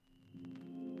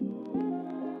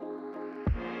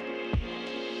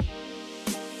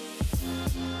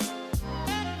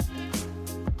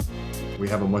We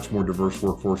have a much more diverse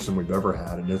workforce than we've ever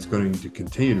had, and it's going to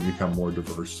continue to become more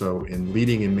diverse. So in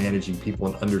leading and managing people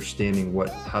and understanding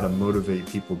how to motivate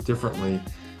people differently,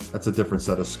 that's a different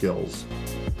set of skills.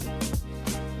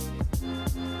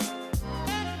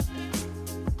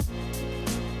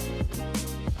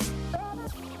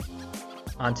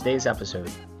 On today's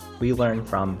episode, we learn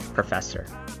from professor,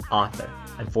 author,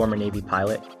 and former Navy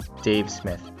pilot, Dave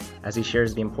Smith, as he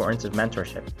shares the importance of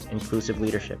mentorship, inclusive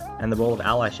leadership, and the role of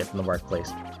allyship in the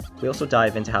workplace. We also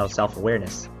dive into how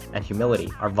self-awareness and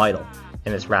humility are vital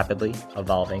in this rapidly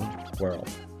evolving world.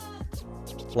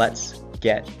 Let's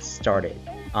get started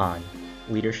on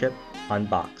Leadership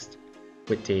Unboxed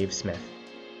with Dave Smith.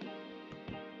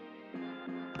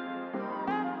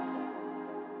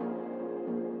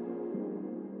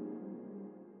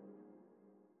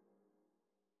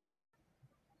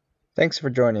 Thanks for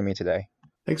joining me today.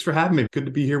 Thanks for having me. Good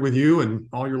to be here with you and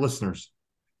all your listeners.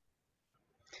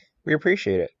 We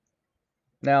appreciate it.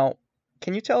 Now,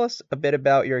 can you tell us a bit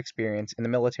about your experience in the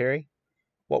military?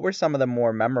 What were some of the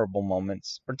more memorable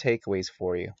moments or takeaways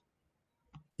for you?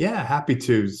 Yeah, happy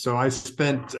to. So I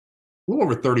spent a little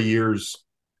over 30 years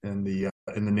in the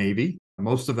Navy.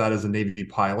 Most of that as a Navy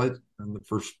pilot in the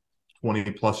first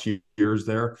 20 plus years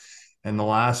there. And the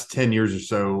last 10 years or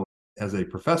so as a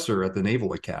professor at the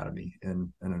Naval Academy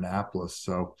in Annapolis.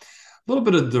 So a little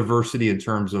bit of diversity in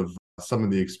terms of some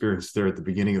of the experience there at the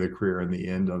beginning of the career and the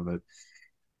end of it.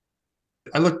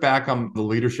 I look back on the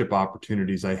leadership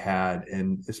opportunities I had,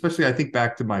 and especially I think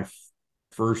back to my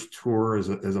first tour as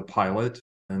a pilot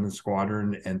in the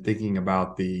squadron and thinking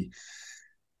about the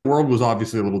world was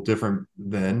obviously a little different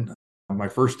then. My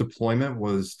first deployment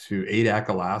was to Adak,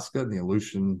 Alaska, in the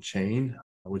Aleutian Chain,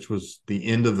 which was the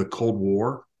end of the Cold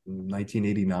War in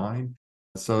 1989.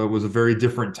 So it was a very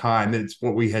different time. It's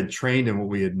what we had trained and what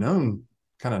we had known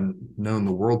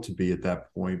the world to be at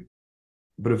that point,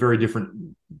 but a very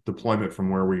different deployment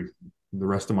from the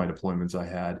rest of my deployments I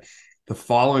had. The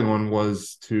following one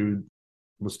was to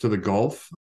the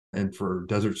Gulf and for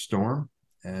Desert Storm.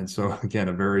 And so again,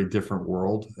 a very different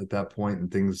world at that point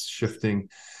and things shifting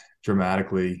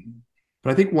dramatically.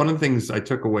 But I think one of the things I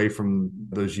took away from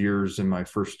those years in my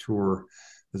first tour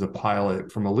as a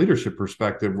pilot from a leadership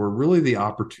perspective were really the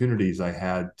opportunities I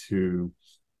had to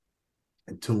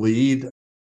lead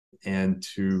and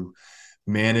to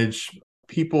manage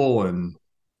people and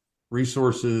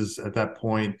resources at that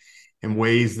point in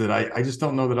ways that I just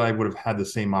don't know that I would have had the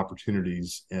same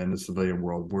opportunities in the civilian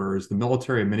world. Whereas the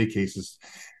military, in many cases,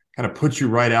 kind of puts you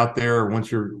right out there once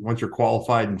you're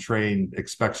qualified and trained,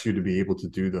 expects you to be able to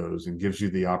do those and gives you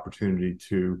the opportunity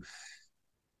to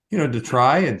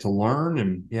try and to learn.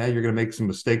 And yeah, you're going to make some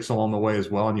mistakes along the way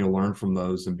as well, and you'll learn from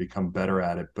those and become better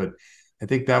at it. But I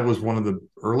think that was one of the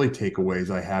early takeaways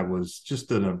I had was just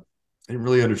that I didn't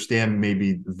really understand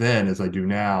maybe then as I do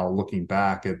now, looking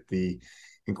back at the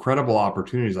incredible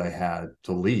opportunities I had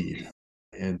to lead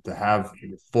and to have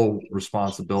full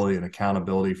responsibility and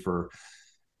accountability for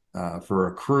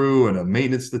a crew and a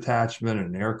maintenance detachment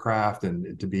and an aircraft,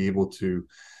 and to be able to,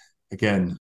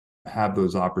 again, have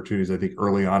those opportunities. I think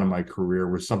early on in my career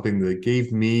was something that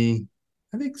gave me,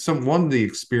 I think, one of the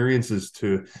experiences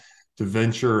to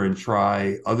venture and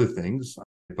try other things,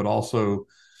 but also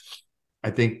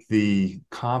I think the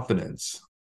confidence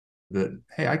that,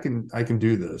 hey, I can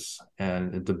do this,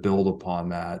 and to build upon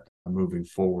that moving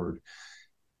forward.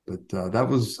 But that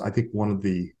was, I think, one of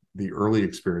the early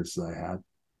experiences I had.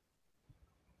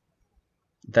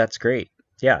 That's great.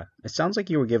 Yeah, it sounds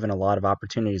like you were given a lot of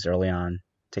opportunities early on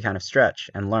to kind of stretch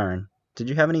and learn. Did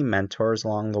you have any mentors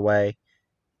along the way?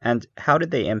 And how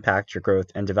did they impact your growth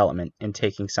and development in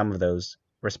taking some of those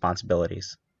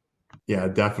responsibilities? Yeah,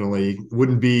 definitely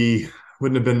wouldn't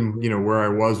have been, where I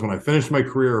was when I finished my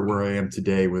career or where I am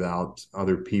today without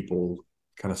other people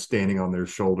kind of standing on their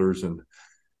shoulders and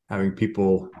having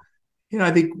people,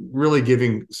 I think really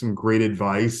giving some great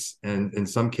advice and in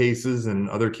some cases and in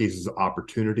other cases,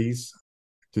 opportunities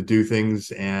to do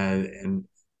things. And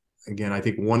again, I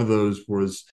think one of those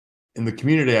was in the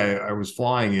community I was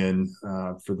flying in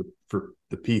for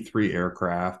the P3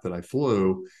 aircraft that I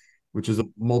flew, which is a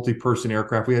multi-person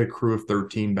aircraft. We had a crew of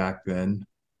 13 back then,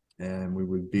 and we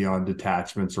would be on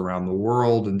detachments around the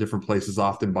world in different places,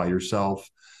 often by yourself.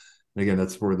 And again,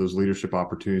 that's where those leadership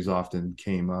opportunities often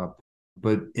came up.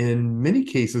 But in many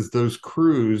cases, those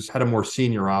crews had a more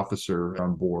senior officer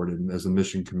on board and as a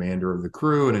mission commander of the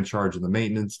crew and in charge of the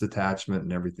maintenance detachment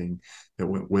and everything that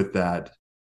went with that.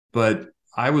 But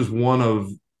I was one of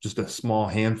just a small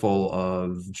handful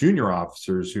of junior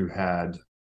officers who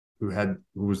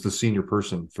was the senior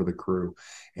person for the crew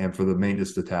and for the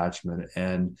maintenance detachment.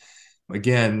 And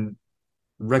again,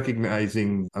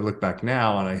 recognizing, I look back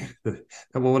now and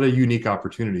well, what a unique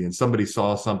opportunity. And somebody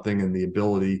saw something and the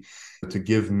ability to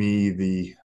give me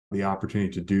the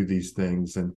opportunity to do these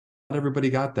things. And not everybody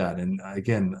got that. And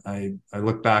again, I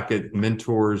look back at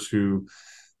mentors who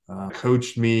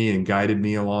coached me and guided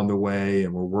me along the way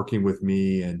and were working with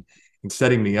me and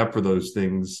setting me up for those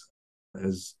things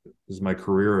as my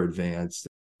career advanced.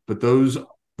 But those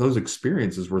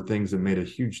experiences were things that made a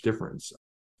huge difference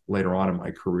later on in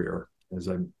my career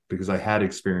because I had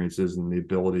experiences and the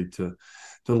ability to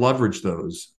leverage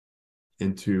those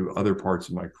into other parts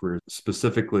of my career.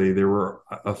 Specifically, there were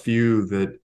a few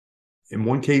that in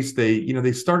one case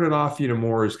they started off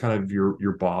more as kind of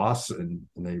your boss, and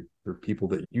they're people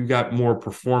that you got more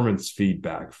performance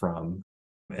feedback from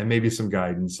and maybe some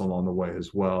guidance along the way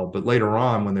as well. But later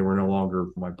on, when they were no longer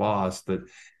my boss, that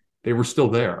they were still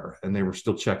there and they were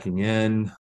still checking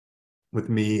in with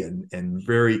me and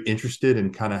very interested,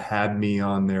 and kind of had me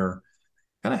on their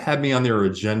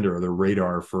agenda or their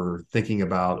radar for thinking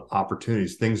about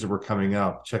opportunities, things that were coming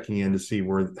up, checking in to see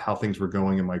how things were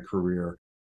going in my career,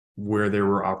 where there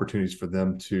were opportunities for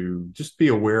them to just be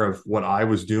aware of what I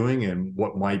was doing and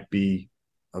what might be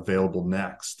available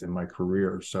next in my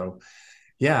career. So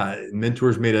yeah,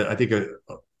 mentors made I think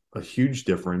a huge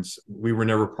difference. We were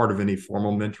never part of any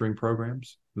formal mentoring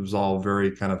programs. It was all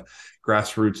very kind of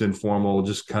grassroots, informal,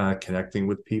 just kind of connecting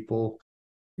with people.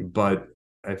 But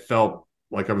I felt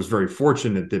like I was very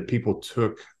fortunate that people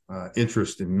took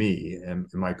interest in me and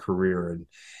in my career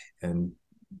and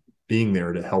being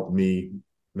there to help me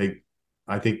make,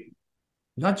 I think,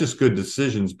 not just good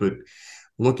decisions, but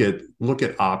look at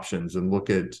options and look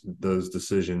at those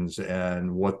decisions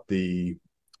and what the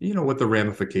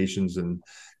ramifications and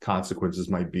consequences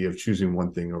might be of choosing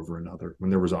one thing over another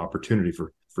when there was opportunity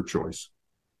for choice.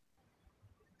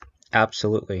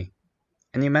 Absolutely.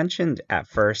 And you mentioned at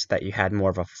first that you had more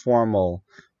of a formal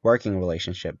working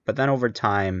relationship, but then over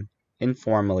time,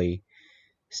 informally,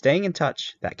 staying in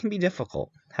touch, that can be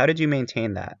difficult. How did you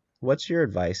maintain that? What's your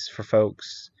advice for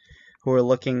folks who are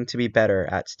looking to be better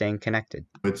at staying connected?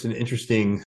 It's an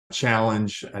interesting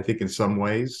challenge, I think, in some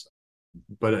ways,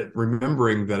 but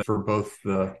remembering that for both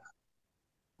the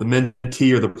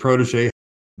mentee or the protege,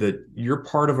 that you're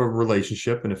part of a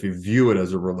relationship. And if you view it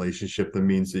as a relationship, that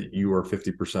means that you are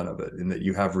 50% of it and that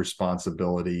you have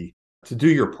responsibility to do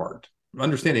your part.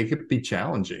 Understanding it could be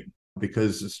challenging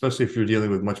because, especially if you're dealing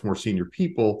with much more senior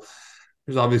people,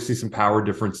 there's obviously some power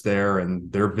difference there,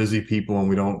 and they're busy people, and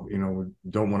we don't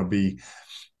want to be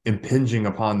impinging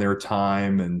upon their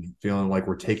time and feeling like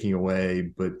we're taking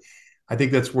away. But I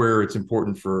think that's where it's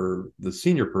important for the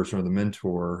senior person or the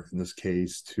mentor in this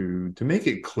case to make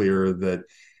it clear that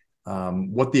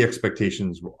what the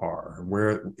expectations are,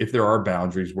 where, if there are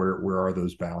boundaries, where are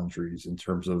those boundaries in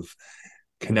terms of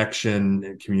connection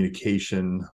and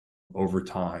communication over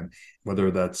time,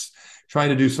 whether that's trying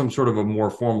to do some sort of a more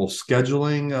formal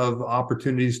scheduling of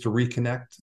opportunities to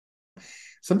reconnect.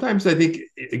 Sometimes I think,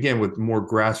 again, with more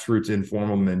grassroots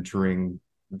informal mentoring,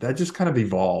 that just kind of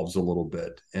evolves a little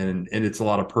bit, and it's a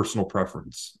lot of personal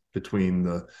preference between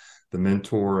the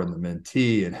mentor and the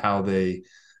mentee and how they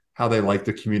like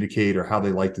to communicate or how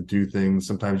they like to do things.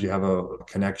 Sometimes you have a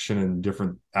connection in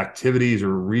different activities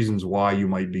or reasons why you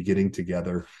might be getting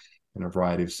together in a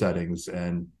variety of settings,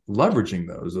 and leveraging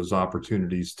those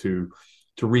opportunities to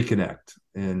reconnect.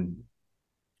 And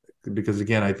because,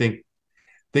 again, I think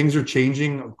things are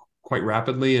changing quite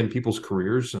rapidly in people's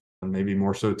careers, and maybe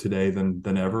more so today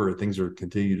than ever. Things are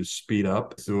continue to speed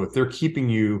up. So if they're keeping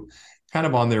you kind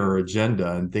of on their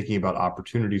agenda and thinking about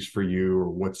opportunities for you or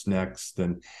what's next,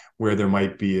 and where there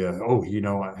might be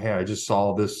hey, I just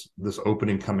saw this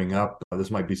opening coming up.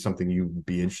 This might be something you'd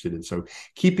be interested in. So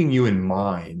keeping you in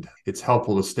mind, it's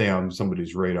helpful to stay on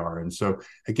somebody's radar. And so,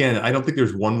 again, I don't think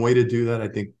there's one way to do that. I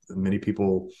think many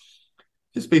people,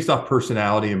 just based off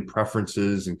personality and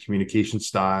preferences and communication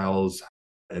styles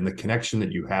and the connection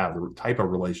that you have, the type of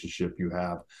relationship you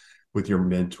have with your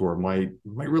mentor might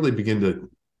really begin to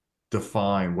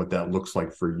define what that looks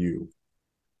like for you.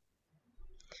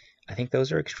 I think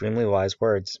those are extremely wise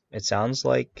words. It sounds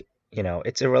like,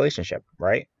 it's a relationship,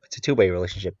 right? It's a two-way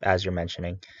relationship, as you're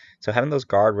mentioning. So having those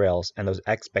guardrails and those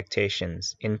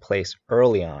expectations in place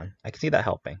early on, I can see that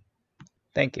helping.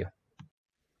 Thank you.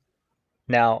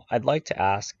 Now, I'd like to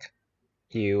ask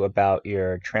you about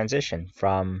your transition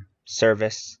from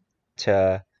service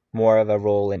to more of a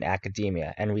role in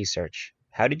academia and research.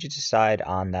 How did you decide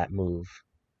on that move?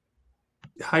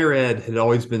 Higher ed had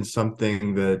always been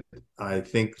something that I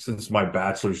think, since my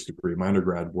bachelor's degree, my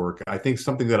undergrad work, I think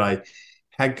something that I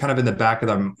had kind of in the back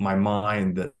of my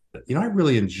mind that, I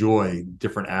really enjoy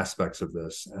different aspects of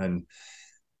this. And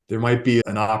there might be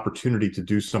an opportunity to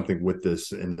do something with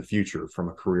this in the future from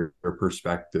a career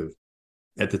perspective.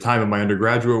 At the time of my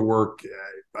undergraduate work,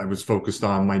 I was focused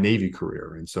on my Navy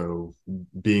career. And so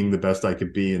being the best I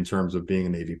could be in terms of being a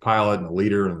Navy pilot and a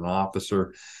leader and an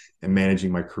officer and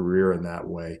managing my career in that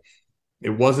way. It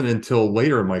wasn't until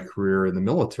later in my career in the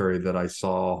military that I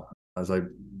saw, as I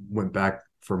went back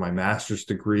for my master's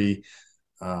degree,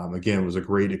 again, it was a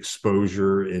great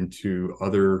exposure into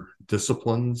other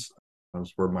disciplines. That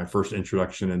was where my first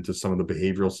introduction into some of the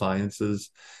behavioral sciences,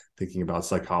 thinking about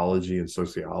psychology and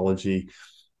sociology,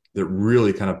 that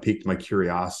really kind of piqued my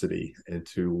curiosity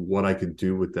into what I could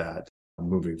do with that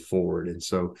moving forward. And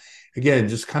so, again,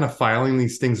 just kind of filing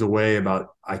these things away about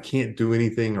I can't do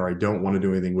anything or I don't want to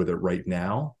do anything with it right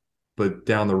now. But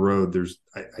down the road,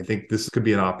 I think this could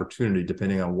be an opportunity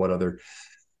depending on what other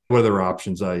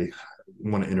options I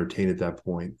want to entertain at that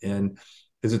point. And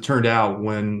as it turned out,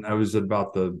 when I was at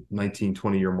about the 19,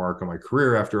 20-year mark of my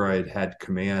career, after I had had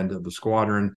command of the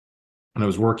squadron, and I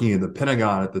was working in the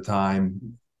Pentagon at the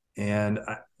time, and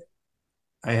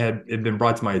it had been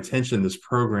brought to my attention this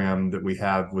program that we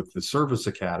have with the service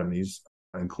academies,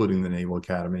 including the Naval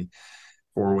Academy,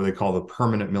 for what they call the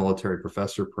Permanent Military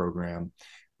Professor Program,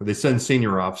 where they send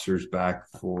senior officers back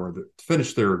to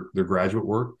finish their graduate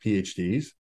work, PhDs,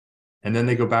 and then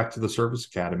they go back to the service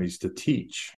academies to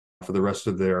teach for the rest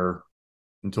of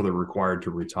until they're required to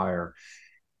retire.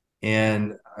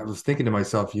 And I was thinking to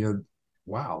myself,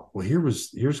 wow, well,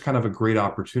 here's kind of a great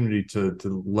opportunity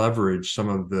to leverage some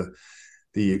of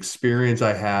the experience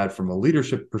I had from a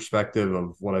leadership perspective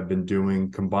of what I've been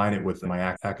doing, combine it with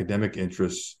my academic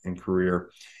interests and career,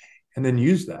 and then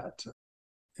use that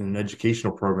in an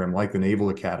educational program like the Naval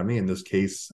Academy. In this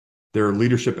case, their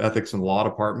leadership ethics and law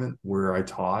department, where I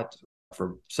taught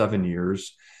for 7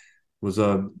 years, was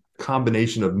a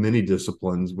combination of many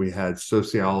disciplines. We had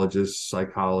sociologists,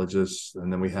 psychologists,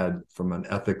 and then we had, from an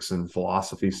ethics and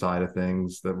philosophy side of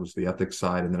things, that was the ethics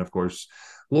side. And then, of course,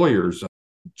 lawyers,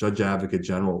 judge advocate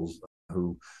generals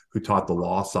who taught the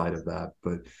law side of that.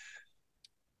 But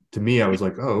to me, I was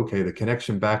like, oh, okay, the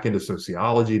connection back into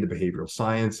sociology, the behavioral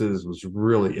sciences was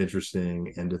really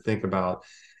interesting. And to think about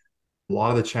a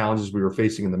lot of the challenges we were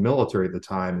facing in the military at the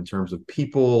time in terms of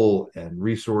people and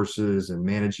resources and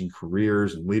managing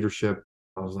careers and leadership,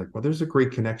 I was like, well, there's a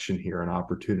great connection here and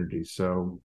opportunity.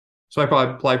 So I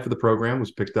applied for the program,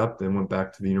 was picked up, then went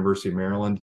back to the University of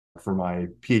Maryland for my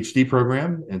PhD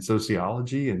program in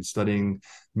sociology and studying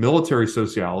military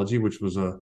sociology, which was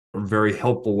a very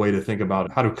helpful way to think about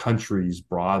how do countries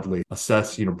broadly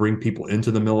assess, bring people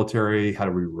into the military, how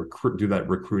do we do that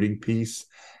recruiting piece,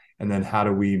 and then how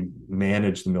do we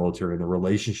manage the military and the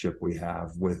relationship we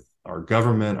have with our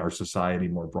government, our society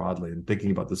more broadly, and thinking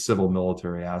about the civil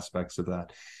military aspects of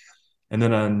that. And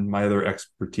then my other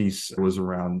expertise was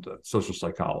around social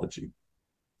psychology.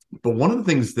 But one of the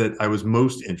things that I was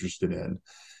most interested in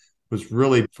was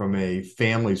really from a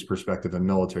family's perspective and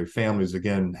military families,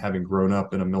 again, having grown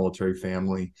up in a military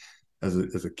family as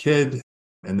a kid.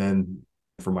 And then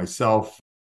for myself,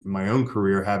 my own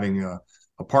career, having a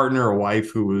partner, a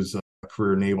wife who was a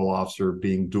career naval officer,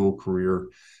 being dual career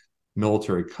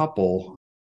military couple,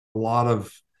 there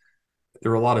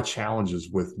were a lot of challenges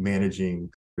with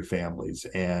managing families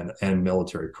and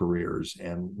military careers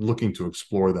and looking to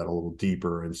explore that a little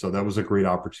deeper. And so that was a great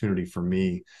opportunity for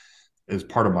me as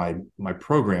part of my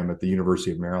program at the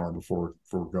University of Maryland before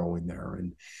going there.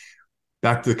 And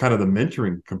back to kind of the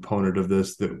mentoring component of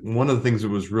this, that one of the things that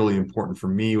was really important for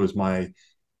me was my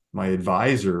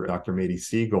advisor, Dr. Mady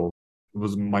Siegel,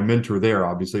 was my mentor there,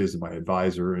 obviously, as my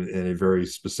advisor in a very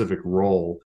specific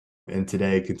role. And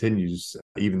today continues,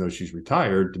 even though she's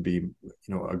retired, to be,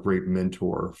 a great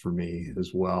mentor for me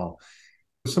as well.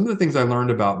 Some of the things I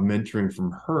learned about mentoring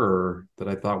from her that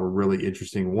I thought were really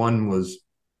interesting. One was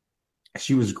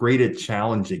she was great at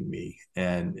challenging me.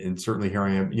 And certainly here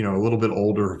I am, a little bit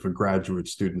older of a graduate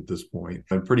student at this point.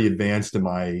 I'm pretty advanced in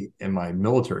my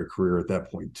military career at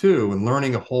that point too, and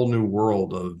learning a whole new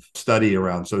world of study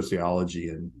around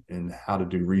sociology and how to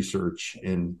do research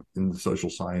in the social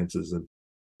sciences. And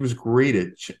it was great at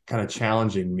kind of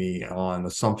challenging me on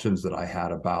assumptions that I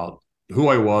had about who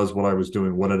I was, what I was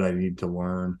doing, what did I need to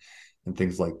learn, and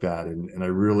things like that. And I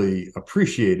really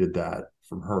appreciated that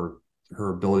from her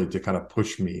ability to kind of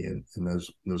push me in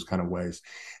those kind of ways.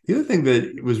 The other thing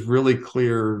that was really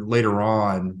clear later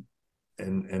on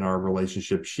in our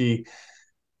relationship, she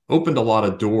opened a lot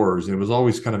of doors, and it was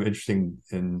always kind of interesting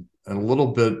and a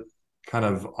little bit kind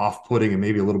of off-putting and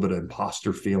maybe a little bit of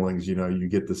imposter feelings. You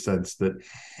get the sense that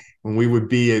when we would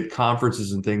be at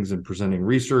conferences and things and presenting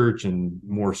research and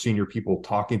more senior people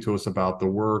talking to us about the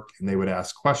work, and they would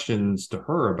ask questions to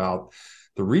her about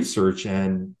the research,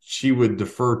 and she would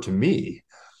defer to me,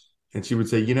 and she would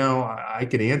say, I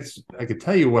could answer, I could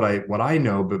tell you what I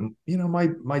know, but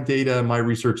my data, my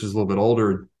research is a little bit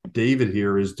older. David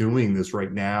here is doing this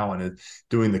right now and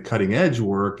doing the cutting edge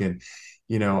work, and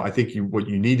I think what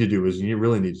you need to do is you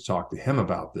really need to talk to him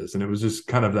about this. And it was just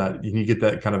kind of that, you get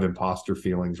that kind of imposter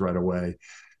feelings right away.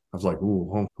 I was like,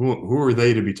 ooh, who are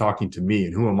they to be talking to me,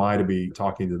 and who am I to be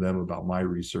talking to them about my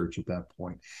research at that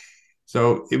point?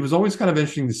 So it was always kind of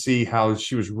interesting to see how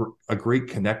she was a great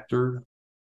connector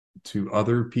to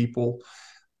other people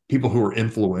who were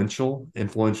influential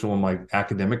in my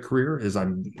academic career, as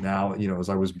I'm now, as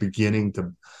I was beginning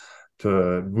to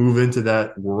move into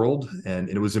that world. And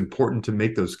it was important to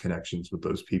make those connections with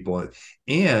those people,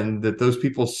 and that those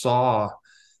people saw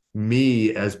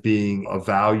me as being a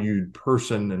valued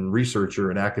person and researcher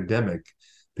and academic,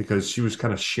 because she was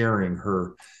kind of sharing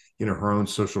her her own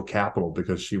social capital,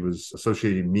 because she was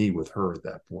associating me with her at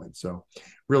that point. So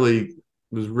really, it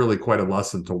was really quite a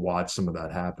lesson to watch some of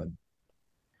that happen.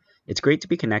 It's great to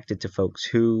be connected to folks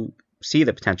who see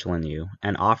the potential in you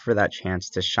and offer that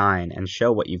chance to shine and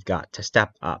show what you've got, to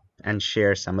step up and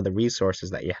share some of the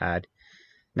resources that you had.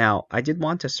 Now, I did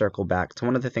want to circle back to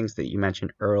one of the things that you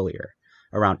mentioned earlier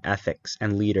around ethics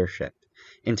and leadership.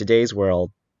 In today's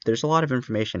world, there's a lot of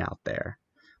information out there.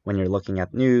 When you're looking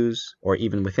at news or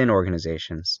even within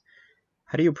organizations,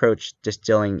 how do you approach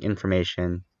distilling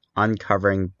information,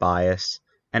 uncovering bias,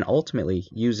 and ultimately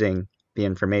using the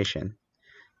information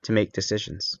to make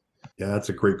decisions? Yeah, that's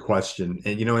a great question.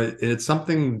 And, it's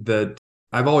something that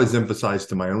I've always emphasized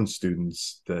to my own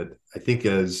students, that I think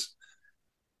as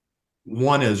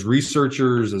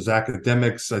researchers, as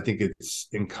academics, I think it's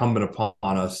incumbent upon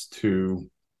us to,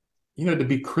 to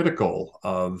be critical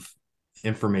of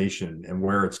information and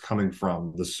where it's coming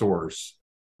from, the source,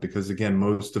 because again,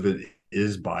 most of it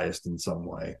is biased in some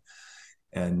way,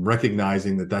 and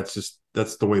recognizing that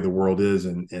that's the way the world is.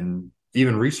 And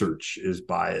even research is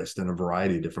biased in a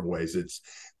variety of different ways.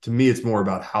 To me, it's more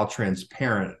about how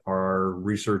transparent are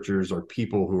researchers or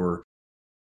people who are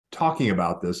talking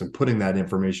about this and putting that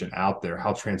information out there.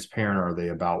 How transparent are they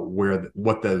about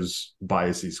what those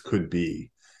biases could be?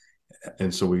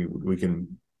 And so we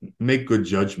can make good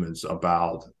judgments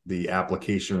about the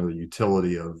application or the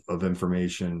utility of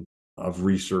information, of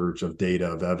research, of data,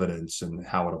 of evidence, and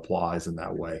how it applies in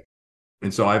that way.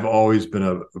 And so I've always been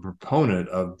a proponent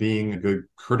of being a good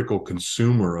critical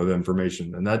consumer of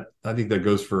information. And that, I think that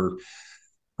goes for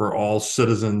all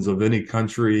citizens of any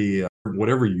country.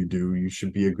 Whatever you do, you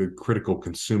should be a good critical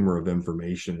consumer of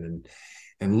information,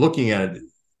 and looking at it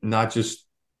not just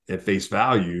at face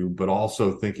value, but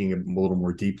also thinking a little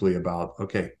more deeply about,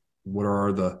 okay, what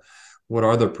are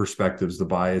the perspectives, the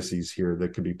biases here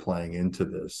that could be playing into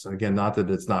this? Again, not that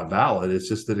it's not valid, it's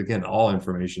just that, again, all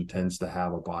information tends to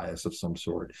have a bias of some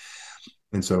sort.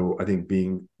 And so I think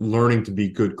learning to be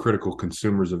good critical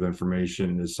consumers of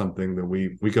information is something that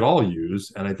we could all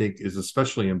use, and I think is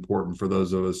especially important for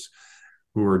those of us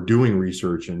who are doing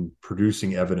research and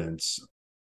producing evidence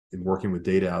and working with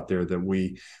data out there, that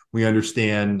we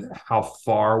understand how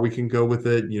far we can go with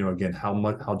it. Again, how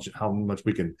much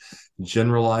we can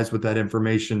generalize with that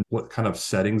information. What kind of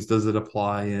settings does it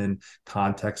apply in?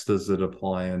 Context does it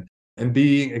apply in? And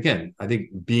I think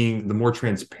the more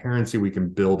transparency we can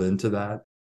build into that,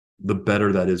 the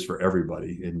better that is for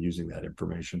everybody in using that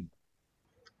information.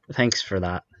 Thanks for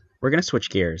that. We're going to switch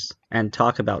gears and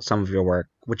talk about some of your work,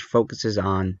 which focuses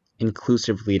on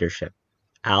inclusive leadership,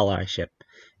 allyship,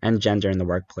 and gender in the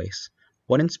workplace.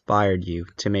 What inspired you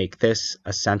to make this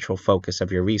a central focus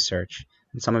of your research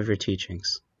and some of your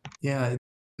teachings? Yeah,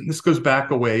 this goes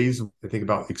back a ways. I think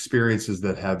about experiences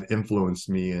that have influenced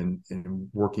me in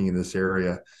working in this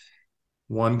area.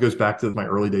 One goes back to my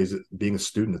early days being a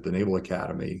student at the Naval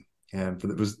Academy. And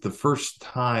it was the first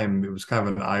time, it was kind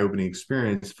of an eye-opening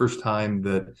experience, first time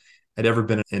that I'd ever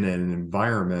been in an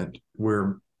environment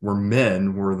where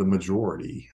men were the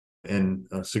majority, and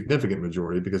a significant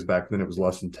majority, because back then it was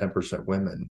less than 10%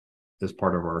 women as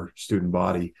part of our student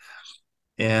body.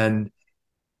 And,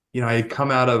 I had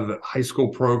come out of high school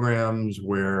programs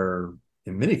where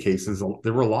in many cases,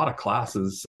 there were a lot of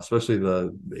classes, especially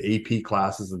the AP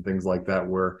classes and things like that,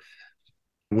 where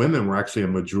women were actually a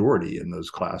majority in those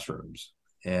classrooms.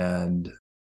 And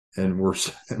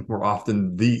we're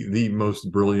often the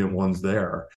most brilliant ones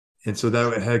there. And so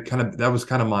that was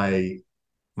kind of my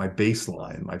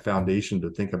baseline, my foundation to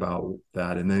think about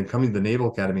that. And then coming to the Naval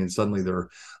Academy, and suddenly they're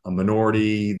a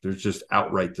minority. There's just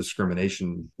outright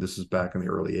discrimination. This is back in the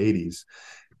early 80s.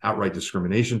 outright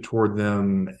discrimination toward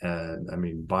them. And I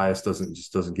mean, bias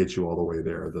doesn't get you all the way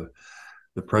there.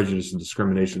 The prejudice and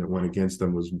discrimination that went against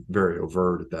them was very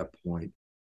overt at that point.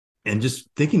 And just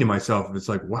thinking to myself, it's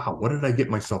like, wow, what did I get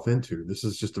myself into? This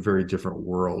is just a very different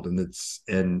world.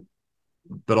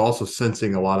 But also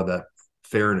sensing a lot of that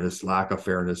fairness, lack of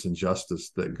fairness and justice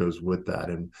that goes with that.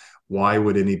 And why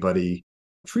would anybody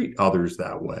treat others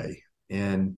that way?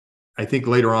 And I think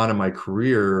later on in my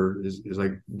career, as I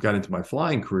got into my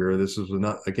flying career, this was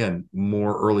not, again,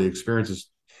 more early experiences,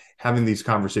 having these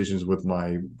conversations with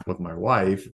my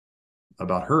wife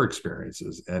about her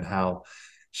experiences and how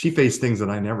she faced things that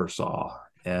I never saw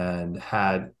and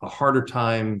had a harder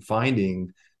time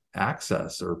finding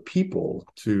access or people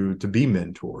to be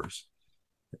mentors.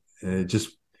 And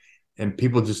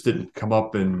people just didn't come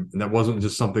up, and that wasn't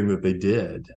just something that they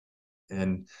did.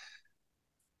 And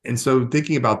so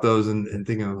thinking about those and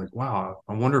thinking, I was like, wow,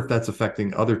 I wonder if that's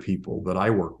affecting other people that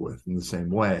I work with in the same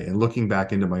way. And looking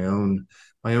back into my own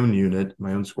unit,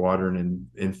 my own squadron,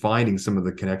 and finding some of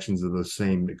the connections of those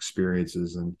same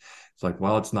experiences. And it's like,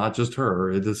 well, it's not just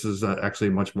her. This is actually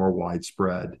much more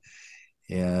widespread.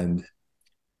 And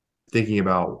thinking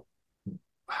about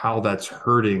how that's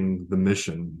hurting the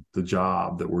mission, the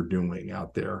job that we're doing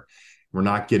out there. We're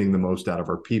not getting the most out of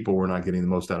our people. We're not getting the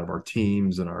most out of our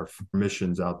teams and our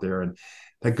missions out there. And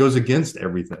that goes against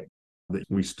everything that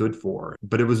we stood for.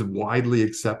 But it was widely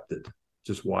accepted,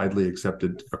 just widely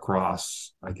accepted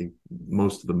across, I think,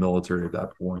 most of the military at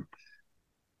that point.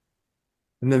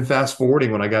 And then fast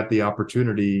forwarding, when I got the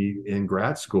opportunity in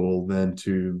grad school then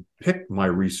to pick my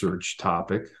research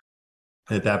topic,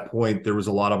 at that point, there was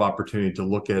a lot of opportunity to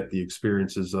look at the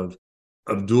experiences of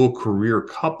dual career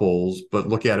couples, but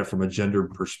look at it from a gender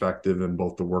perspective in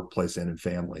both the workplace and in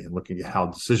family, and looking at how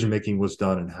decision making was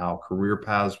done and how career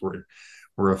paths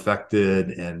were affected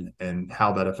and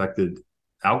how that affected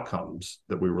outcomes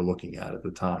that we were looking at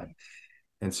the time.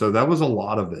 And so that was a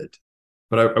lot of it.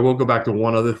 But I will go back to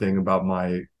one other thing about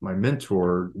my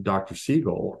mentor, Dr.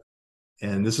 Siegel.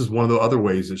 And this is one of the other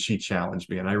ways that she challenged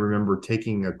me. And I remember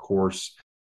taking a course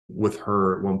with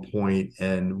her at one point,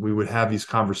 and we would have these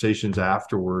conversations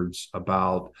afterwards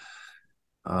about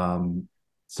some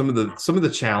of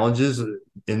the challenges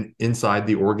inside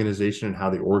the organization and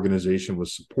how the organization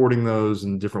was supporting those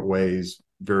in different ways,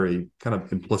 very kind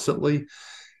of implicitly,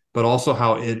 but also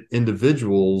how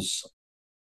individuals,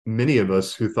 many of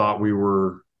us who thought we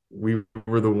were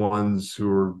the ones who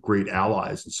were great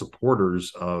allies and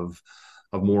supporters of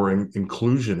more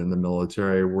inclusion in the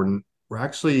military, we're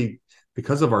actually,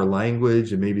 because of our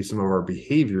language and maybe some of our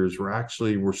behaviors,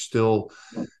 we're still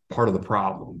part of the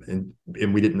problem,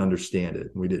 and we didn't understand it,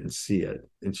 and we didn't see it.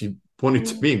 And she pointed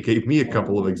to me and gave me a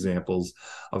couple of examples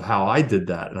of how I did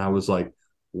that, and I was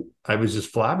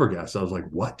just flabbergasted. I was like,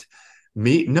 "What?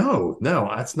 Me? No,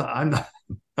 that's not. I'm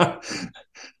not.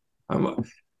 I'm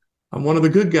one of the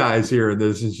good guys here in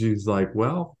this." And she's like,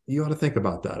 "Well, you ought to think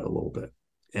about that a little bit."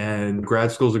 And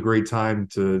grad school is a great time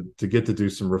to get to do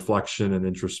some reflection and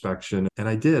introspection. And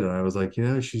I did. And I was like,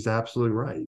 she's absolutely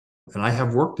right. And I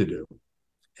have work to do.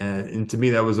 And to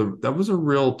me, that was a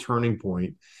real turning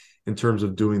point in terms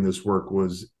of doing this work,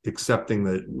 was accepting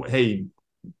that, hey,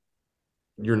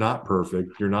 you're not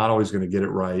perfect. You're not always going to get it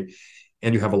right.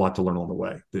 And you have a lot to learn on the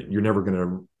way, that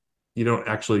you don't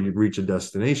actually reach a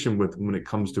destination when it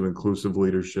comes to inclusive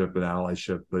leadership and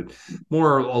allyship, but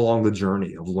more along the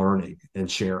journey of learning and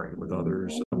sharing with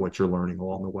others what you're learning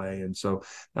along the way. And so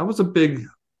that was a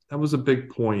big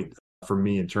point for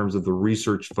me in terms of the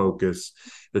research focus,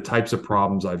 the types of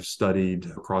problems I've studied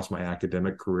across my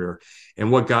academic career, and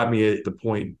what got me at the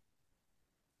point,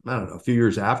 I don't know, a few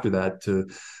years after that, to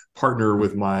partner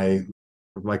with my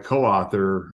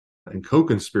co-author and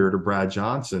co-conspirator, Brad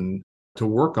Johnson, to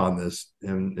work on this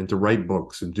and to write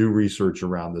books and do research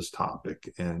around this topic.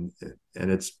 And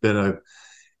it's been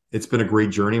a great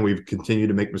journey. We've continued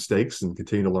to make mistakes and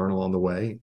continue to learn along the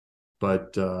way,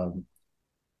 but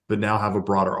now have a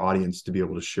broader audience to be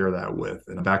able to share that with.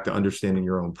 And back to understanding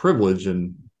your own privilege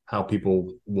and how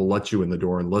people will let you in the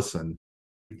door and listen,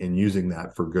 and using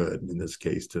that for good in this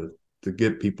case to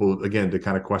get people, again, to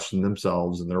kind of question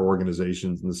themselves and their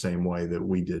organizations in the same way that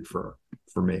we did for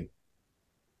me.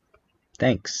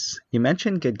 Thanks. You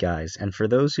mentioned Good Guys, and for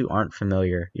those who aren't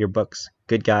familiar, your books,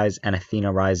 Good Guys and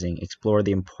Athena Rising, explore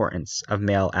the importance of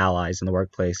male allies in the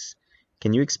workplace.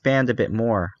 Can you expand a bit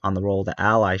more on the role that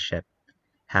allyship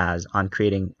has on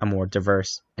creating a more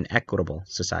diverse and equitable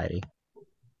society?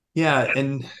 Yeah,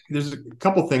 and there's a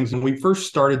couple things. When we first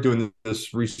started doing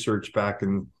this research back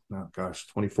in,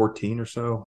 2014 or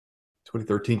so,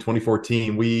 2013,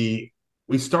 2014, we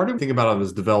We started thinking about it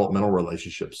as developmental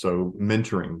relationships. So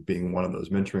mentoring being one of those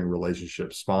mentoring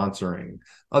relationships, sponsoring,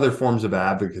 other forms of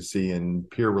advocacy and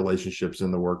peer relationships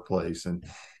in the workplace, and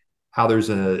how there's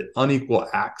an unequal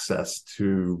access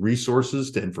to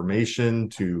resources, to information,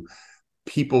 to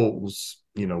people's,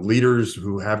 leaders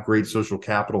who have great social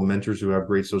capital, mentors who have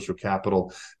great social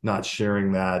capital, not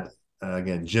sharing that.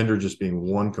 Again, gender just being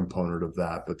one component of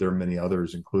that, but there are many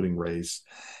others, including race,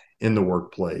 in the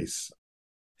workplace.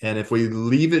 And if we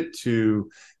leave it to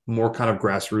more kind of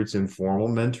grassroots informal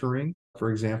mentoring,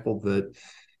 for example, that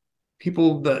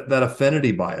people, that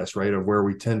affinity bias, right, of where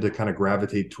we tend to kind of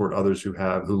gravitate toward others who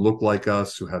look like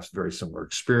us, who have very similar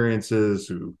experiences,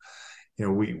 who,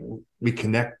 we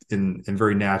connect in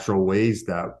very natural ways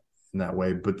in that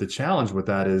way. But the challenge with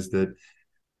that is that,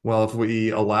 well, if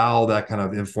we allow that kind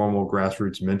of informal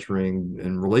grassroots mentoring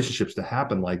and relationships to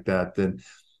happen like that, then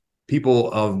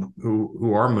people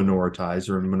who are minoritized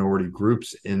or in minority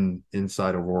groups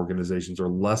inside of organizations are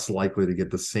less likely to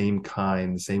get the same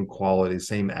same quality,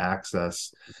 same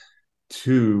access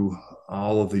to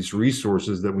all of these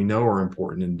resources that we know are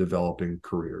important in developing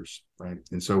careers, right?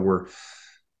 And so we're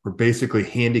basically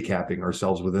handicapping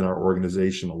ourselves within our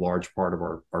organization, a large part of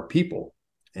our people.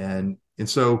 And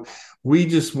so we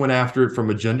just went after it from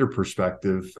a gender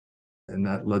perspective, and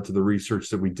that led to the research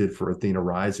that we did for Athena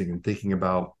Rising, and thinking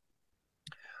about,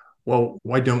 well,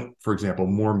 why don't, for example,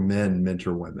 more men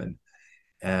mentor women?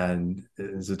 And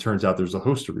as it turns out, there's a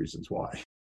host of reasons why,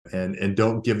 and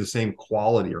don't give the same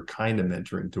quality or kind of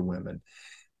mentoring to women.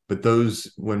 But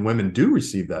when women do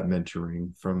receive that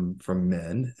mentoring from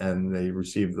men, and they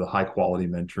receive the high quality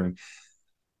mentoring,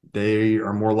 they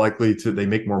are more likely they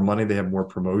make more money, they have more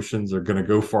promotions, they're going to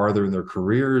go farther in their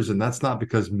careers. And that's not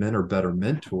because men are better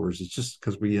mentors. It's just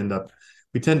because we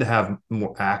tend to have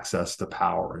more access to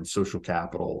power and social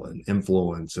capital and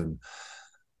influence, and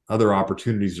other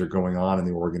opportunities are going on in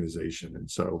the organization.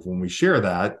 And so when we share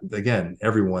that, again,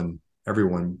 everyone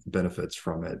benefits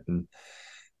from it. And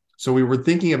so we were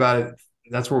thinking about it.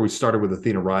 That's where we started with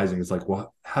Athena Rising. It's like,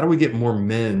 well, how do we get more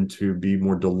men to be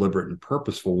more deliberate and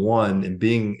purposeful, one, in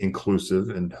being inclusive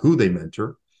and who they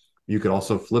mentor? You could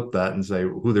also flip that and say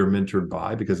who they're mentored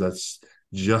by, because that's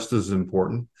just as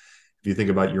important. If you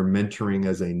think about your mentoring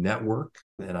as a network,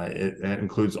 and it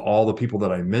includes all the people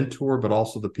that I mentor, but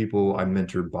also the people I'm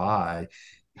mentored by,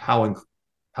 how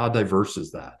diverse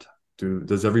is that?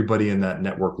 Does everybody in that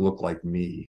network look like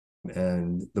me?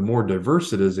 And the more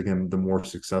diverse it is, again, the more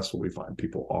successful we find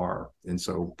people are. And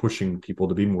so pushing people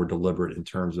to be more deliberate in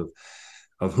terms of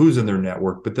who's in their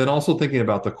network, but then also thinking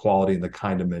about the quality and the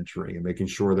kind of mentoring, and making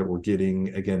sure that we're getting,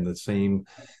 again, the same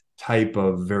type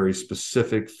of very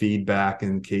specific feedback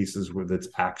in cases where that's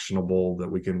actionable, that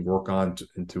we can work on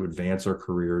to advance our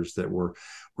careers, that we're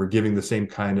giving the same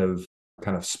kind of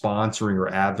sponsoring or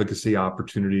advocacy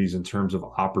opportunities in terms of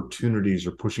opportunities,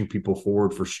 or pushing people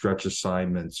forward for stretch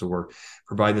assignments, or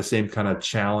providing the same kind of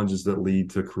challenges that lead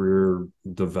to career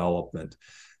development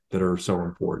that are so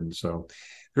important. So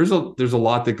there's a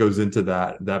lot that goes into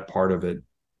that part of it.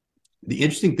 The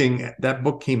interesting thing, that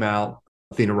book came out,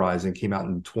 Athena Rising, came out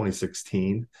in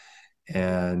 2016,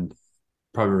 and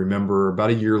probably remember about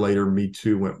a year later, Me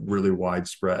Too went really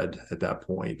widespread at that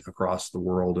point across the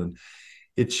world. And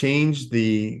it changed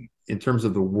in terms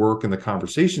of the work and the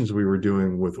conversations we were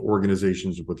doing with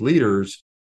organizations, with leaders,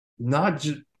 not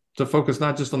just to focus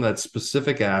not just on that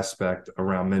specific aspect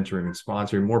around mentoring and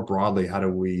sponsoring, more broadly, how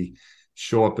do we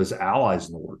show up as allies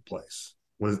in the workplace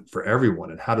for everyone,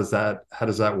 and how does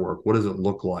that work? What does it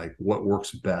look like? What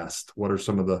works best? What are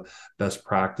some of the best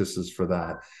practices for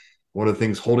that? What are the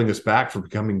things holding us back from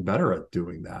becoming better at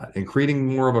doing that, and creating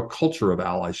more of a culture of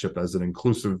allyship as an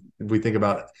inclusive? We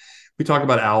talk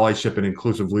about allyship and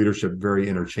inclusive leadership very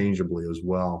interchangeably as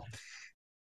well.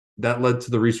 That led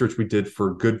to the research we did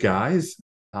for Good Guys,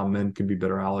 how men can be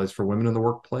better allies for women in the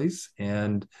workplace.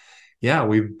 And yeah,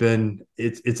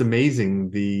 it's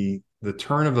amazing the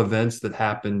turn of events that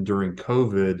happened during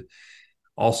COVID,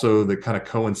 also that kind of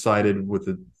coincided with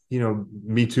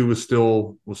Me Too was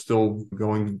still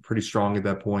going pretty strong at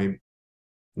that point.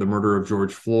 The murder of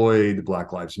George Floyd, the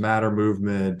Black Lives Matter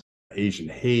movement, Asian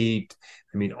hate.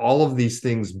 I mean, all of these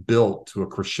things built to a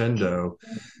crescendo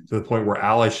to the point where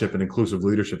allyship and inclusive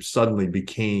leadership suddenly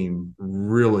became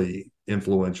really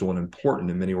influential and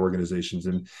important in many organizations.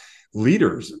 And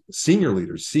leaders, senior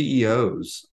leaders,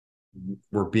 CEOs,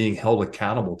 were being held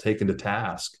accountable, taken to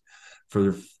task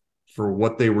for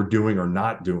what they were doing or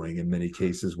not doing in many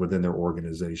cases within their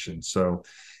organization. So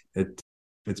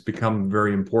it's become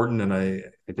very important, and I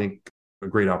think a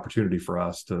great opportunity for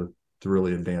us to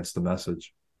really advance the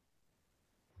message.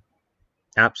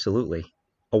 Absolutely.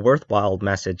 A worthwhile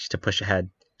message to push ahead.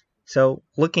 So,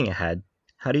 looking ahead,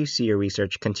 how do you see your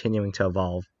research continuing to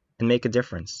evolve and make a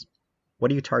difference?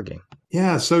 What are you targeting?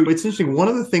 Yeah, so it's interesting. One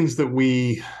of the things that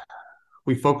we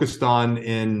focused on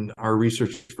in our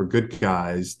research for Good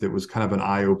Guys that was kind of an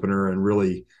eye opener and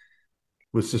really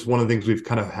was just one of the things we've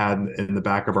kind of had in the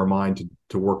back of our mind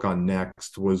to work on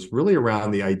next was really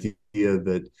around the idea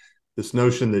that this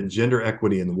notion that gender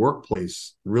equity in the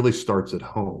workplace really starts at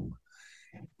home.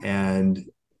 And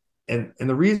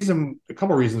the reason, a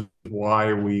couple of reasons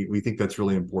why we think that's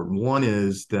really important. One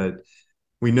is that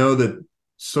we know that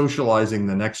socializing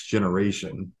the next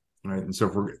generation, right? And so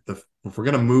if we're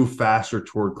going to move faster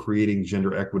toward creating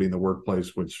gender equity in the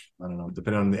workplace, which I don't know,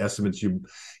 depending on the estimates you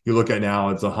look at now,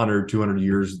 it's 100, 200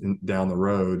 years down the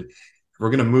road. If we're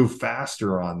going to move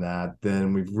faster on that,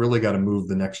 then we've really got to move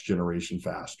the next generation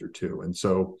faster too. And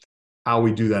so how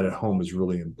we do that at home is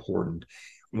really important.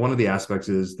 One of the aspects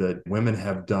is that women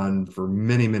have done for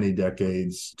many, many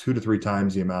decades, 2 to 3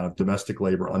 times the amount of domestic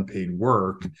labor, unpaid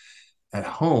work at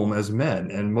home as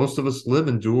men. And most of us live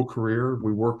in dual career.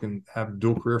 We work and have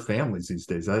dual career families these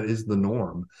days. That is the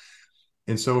norm.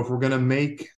 And so if we're going to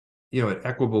make, it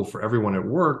equitable for everyone at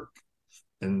work,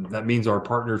 and that means our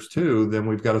partners too, then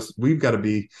we've got to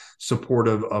be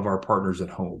supportive of our partners at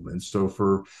home. And so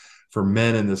for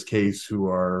men in this case who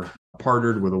are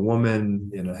partnered with a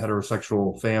woman in a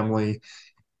heterosexual family,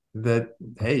 that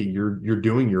hey, you're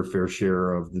doing your fair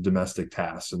share of the domestic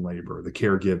tasks and labor, the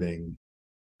caregiving,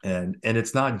 and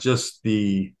it's not just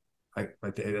I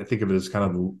think of it as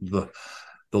kind of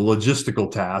the logistical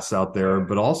tasks out there,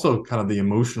 but also kind of the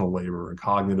emotional labor and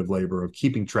cognitive labor of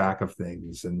keeping track of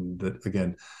things, and that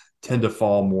again tend to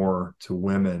fall more to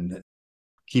women,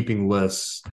 keeping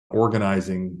lists,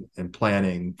 organizing and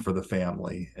planning for the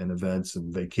family and events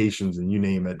and vacations and you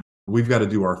name it. We've got to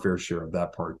do our fair share of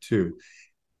that part too.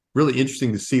 Really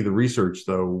interesting to see the research,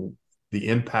 though, the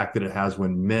impact that it has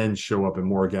when men show up in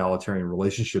more egalitarian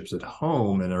relationships at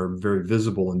home and are very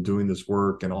visible in doing this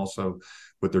work, and also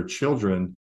with their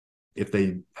children. If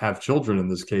they have children in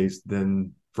this case,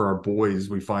 then for our boys,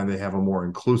 we find they have a more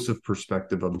inclusive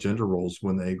perspective of gender roles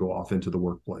when they go off into the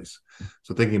workplace.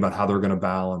 So thinking about how they're going to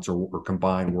balance or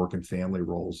combine work and family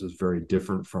roles is very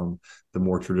different from the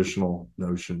more traditional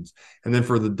notions. And then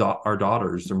for our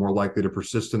daughters, they're more likely to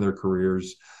persist in their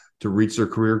careers, to reach their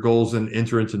career goals and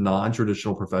enter into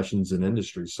non-traditional professions and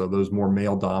industries. So those more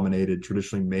male-dominated,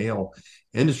 traditionally male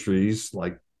industries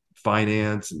like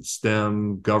finance and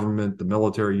STEM, government, the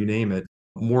military, you name it,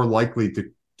 more likely to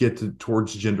get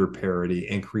towards gender parity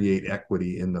and create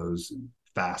equity in those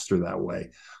faster that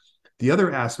way. The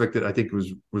other aspect that I think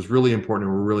was really important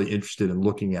and we're really interested in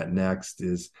looking at next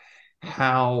is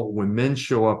how when men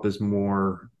show up as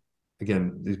more,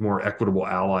 again, these more equitable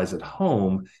allies at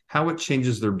home, how it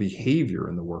changes their behavior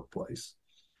in the workplace.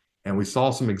 And we saw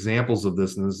some examples of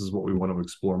this, and this is what we want to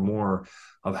explore more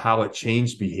of how it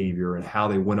changed behavior and how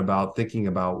they went about thinking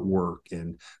about work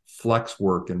and flex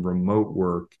work and remote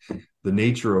work, the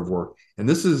nature of work. And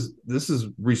this is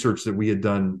research that we had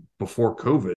done before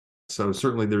COVID. So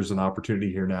certainly there's an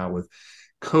opportunity here now with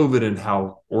COVID and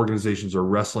how organizations are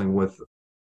wrestling with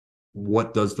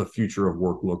what does the future of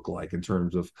work look like in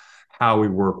terms of how we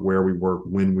work, where we work,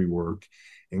 when we work,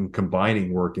 and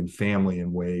combining work and family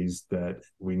in ways that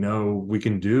we know we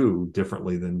can do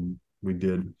differently than we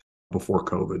did before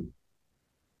COVID.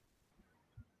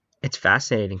 It's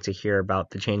fascinating to hear about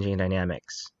the changing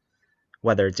dynamics,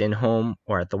 whether it's in home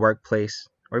or at the workplace,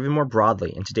 or even more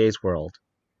broadly in today's world.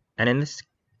 And in this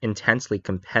intensely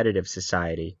competitive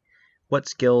society, what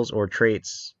skills or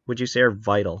traits would you say are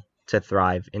vital to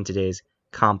thrive in today's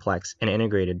complex and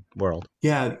integrated world?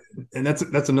 Yeah, and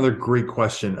that's another great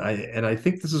question. I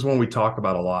think this is one we talk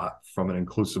about a lot from an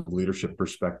inclusive leadership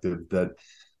perspective. That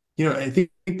I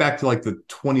think back to like the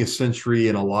 20th century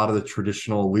and a lot of the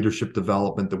traditional leadership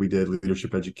development that we did,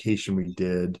 leadership education we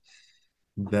did,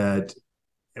 that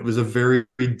it was a very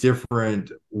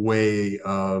different way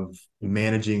of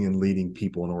managing and leading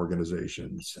people in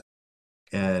organizations.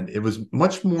 And it was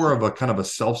much more of a kind of a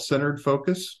self-centered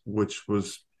focus, which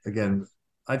was, again,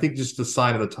 I think just a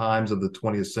sign of the times of the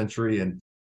 20th century, and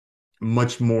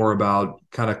much more about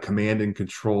kind of command and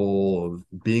control,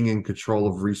 of being in control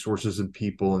of resources and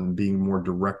people and being more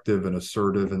directive and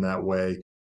assertive in that way.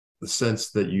 The sense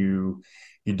that you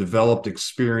developed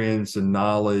experience and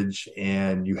knowledge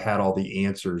and you had all the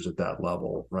answers at that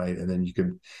level, right? And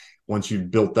then once you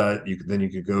built that, you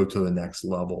could go to the next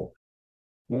level.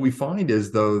 What we find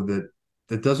is, though,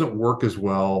 that doesn't work as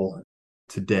well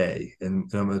today in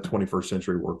the 21st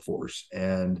century workforce.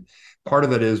 And part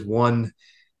of it is, one,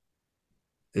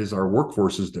 is our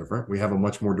workforce is different. We have a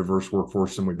much more diverse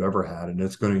workforce than we've ever had, and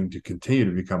it's going to continue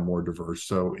to become more diverse.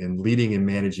 So in leading and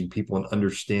managing people and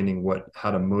understanding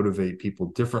how to motivate people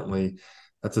differently,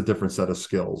 that's a different set of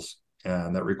skills.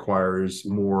 And that requires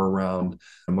more around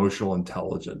emotional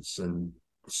intelligence and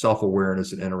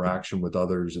self-awareness and interaction with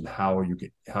others, and how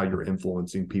you're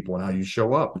influencing people and how you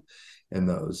show up in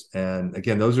those. And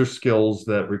again, those are skills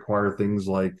that require things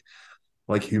like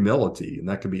humility, and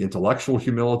that could be intellectual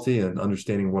humility and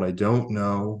understanding what I don't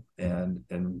know, and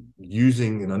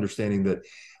using and understanding that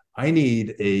I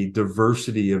need a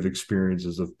diversity of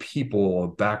experiences, of people,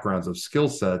 of backgrounds, of skill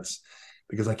sets,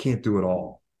 because I can't do it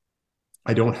all.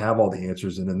 I don't have all the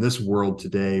answers. And in this world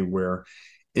today where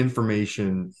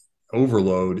information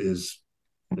overload it's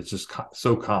just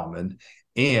so common,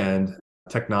 and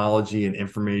technology and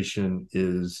information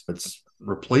it's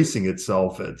replacing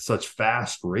itself at such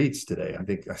fast rates today. I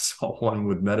think I saw one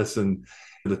with medicine.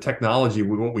 The technology,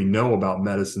 what we know about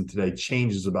medicine today,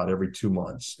 changes about every 2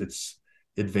 months. It's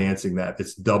advancing that,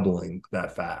 it's doubling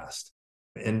that fast.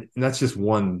 And that's just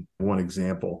one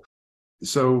example.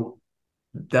 So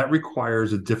that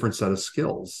requires a different set of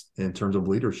skills in terms of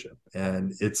leadership.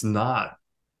 And it's not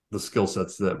the skill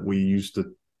sets that we used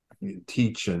to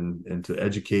teach and to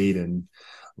educate and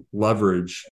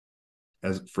leverage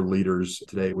as for leaders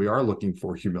today. We are looking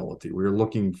for humility. We are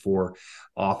looking for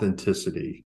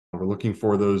authenticity. We're looking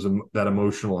for that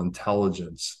emotional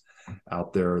intelligence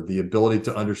out there, the ability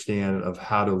to understand of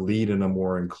how to lead in a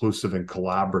more inclusive and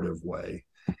collaborative way.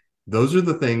 Those are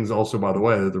the things also, by the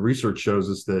way, that the research shows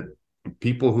us that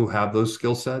people who have those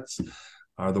skill sets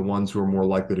are the ones who are more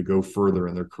likely to go further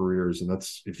in their careers. And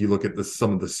that's, if you look at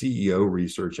some of the CEO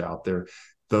research out there,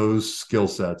 those skill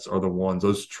sets are the ones,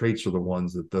 those traits are the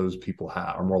ones that those people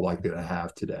are more likely to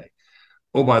have today.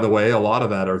 Oh, by the way, a lot of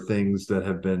that are things that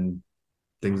have been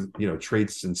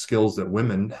traits and skills that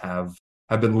women have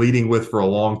been leading with for a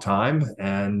long time.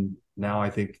 And now I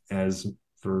think, as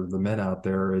for the men out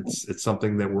there, it's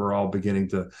something that we're all beginning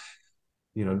to,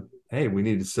 hey, we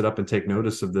need to sit up and take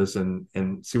notice of this and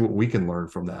see what we can learn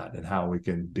from that and how we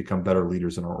can become better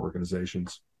leaders in our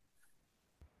organizations.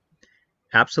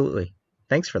 Absolutely.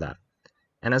 Thanks for that.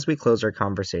 And as we close our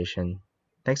conversation,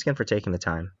 thanks again for taking the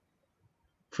time.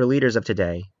 For leaders of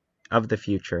today, of the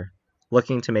future,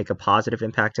 looking to make a positive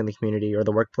impact in the community or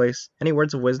the workplace, any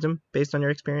words of wisdom based on your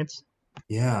experience?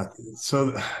 Yeah.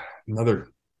 So another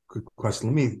good question.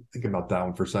 Let me think about that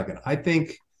one for a second. I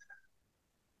think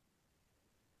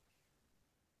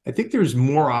there's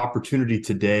more opportunity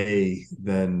today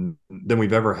than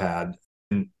we've ever had.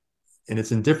 And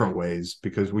it's in different ways,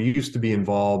 because we used to be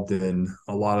involved in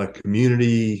a lot of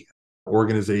community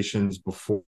organizations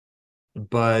before.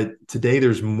 But today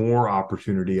there's more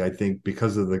opportunity, I think,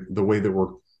 because of the way that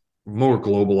we're more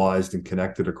globalized and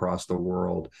connected across the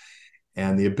world.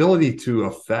 And the ability to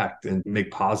affect and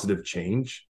make positive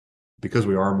change, because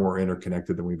we are more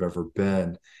interconnected than we've ever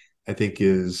been, I think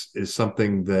is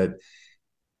something that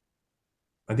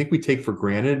I think we take for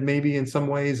granted, maybe in some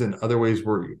ways, and other ways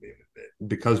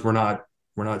because we're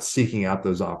not seeking out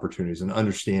those opportunities and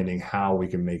understanding how we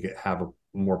can make it have a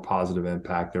more positive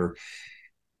impact, or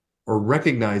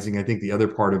recognizing. I think the other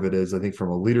part of it is, I think from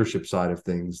a leadership side of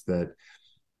things, that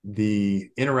the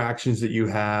interactions that you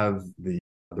have, the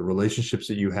relationships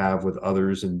that you have with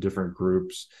others in different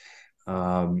groups,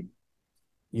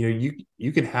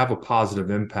 you can have a positive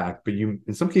impact, but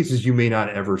in some cases you may not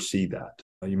ever see that.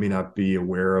 You may not be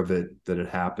aware of it, that it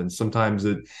happens. Sometimes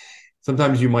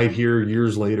you might hear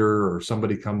years later, or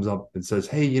somebody comes up and says,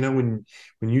 hey, when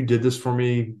you did this for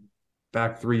me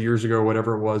back 3 years ago, or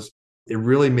whatever it was, it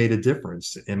really made a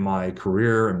difference in my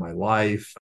career and my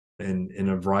life, and in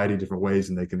a variety of different ways.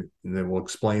 And they will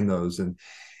explain those. And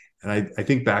I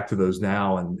think back to those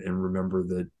now and remember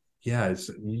that, yeah,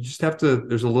 you just have to,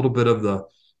 there's a little bit of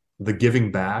the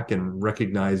giving back, and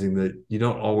recognizing that you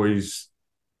don't always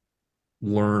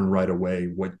learn right away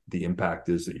what the impact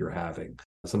is that you're having.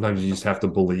 Sometimes you just have to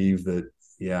believe that,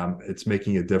 yeah, it's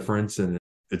making a difference, and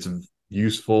it's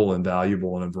useful and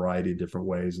valuable in a variety of different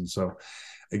ways. And so,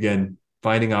 again,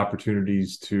 finding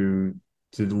opportunities to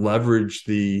leverage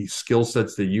the skill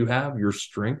sets that you have, your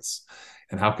strengths,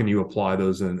 and how can you apply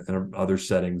those in other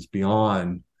settings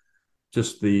beyond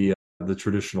just the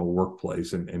traditional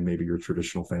workplace and maybe your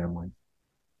traditional family.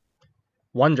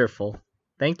 Wonderful.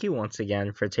 Thank you once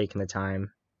again for taking the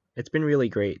time. It's been really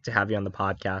great to have you on the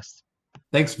podcast.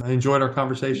 Thanks. I enjoyed our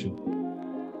conversation.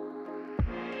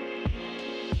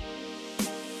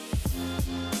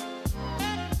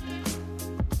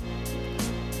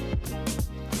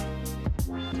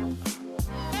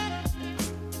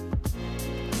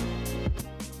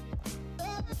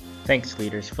 Thanks,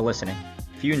 leaders, for listening.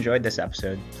 If you enjoyed this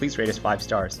episode, please rate us 5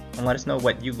 stars and let us know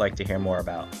what you'd like to hear more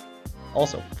about.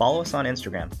 Also, follow us on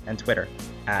Instagram and Twitter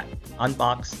at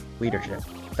Unbox Leadership.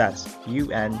 That's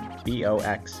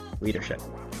UNBOX Leadership.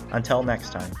 Until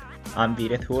next time, I'm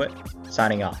Vidith Huot,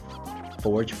 signing off.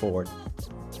 Forge Forward.